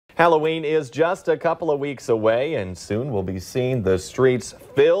Halloween is just a couple of weeks away, and soon we'll be seeing the streets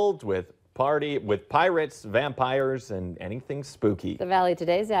filled with pirates, vampires, and anything spooky. The Valley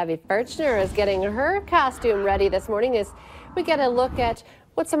Today's Abby Furchner is getting her costume ready this morning as we get a look at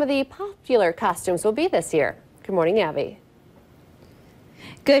what some of the popular costumes will be this year. Good morning, Abby.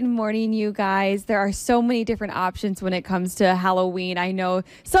 Good morning, you guys. There are so many different options when it comes to Halloween. I know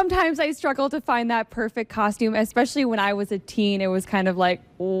sometimes I struggle to find that perfect costume, especially when I was a teen. It was kind of like,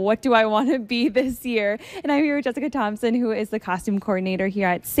 what do I want to be this year? And I'm here with Jessica Thompson, who is the costume coordinator here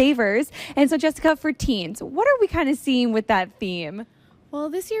at Savers. And so, Jessica, for teens, what are we kind of seeing with that theme? Well,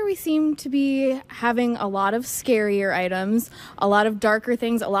 this year we seem to be having a lot of scarier items, a lot of darker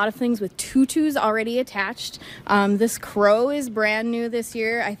things, a lot of things with tutus already attached. This crow is brand new this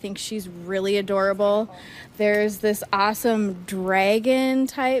year. I think she's really adorable. There's this awesome dragon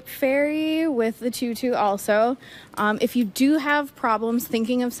type fairy with the tutu also. If you do have problems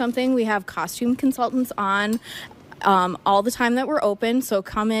thinking of something, we have costume consultants on all the time that we're open, so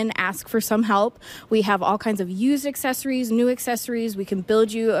come in, ask for some help. We have all kinds of used accessories, new accessories. We can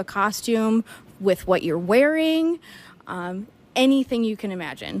build you a costume with what you're wearing, anything you can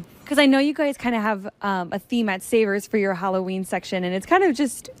imagine. Because I know you guys kind of have a theme at Savers for your Halloween section, and it's kind of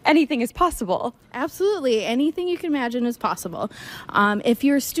just anything is possible. Absolutely, anything you can imagine is possible. If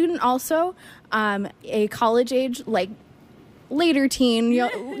you're a student also, a college age, like later teen,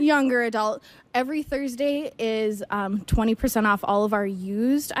 younger adult, every Thursday is 20% off all of our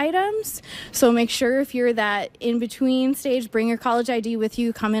used items. So make sure if you're that in-between stage, bring your college ID with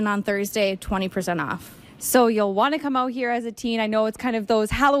you. Come in on Thursday, 20% off. So you'll want to come out here as a teen. I know it's kind of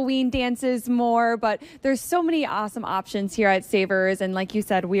those Halloween dances more, but there's so many awesome options here at Savers. And like you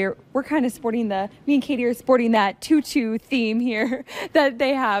said, we're kind of sporting me and Katie are sporting that tutu theme here that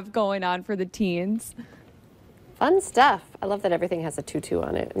they have going on for the teens. Fun stuff. I love that everything has a tutu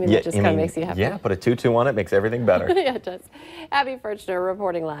on it. I mean, that just kind of makes you happy. Yeah, put a tutu on it makes everything better. Yeah, it does. Abby Furchner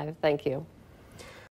reporting live. Thank you.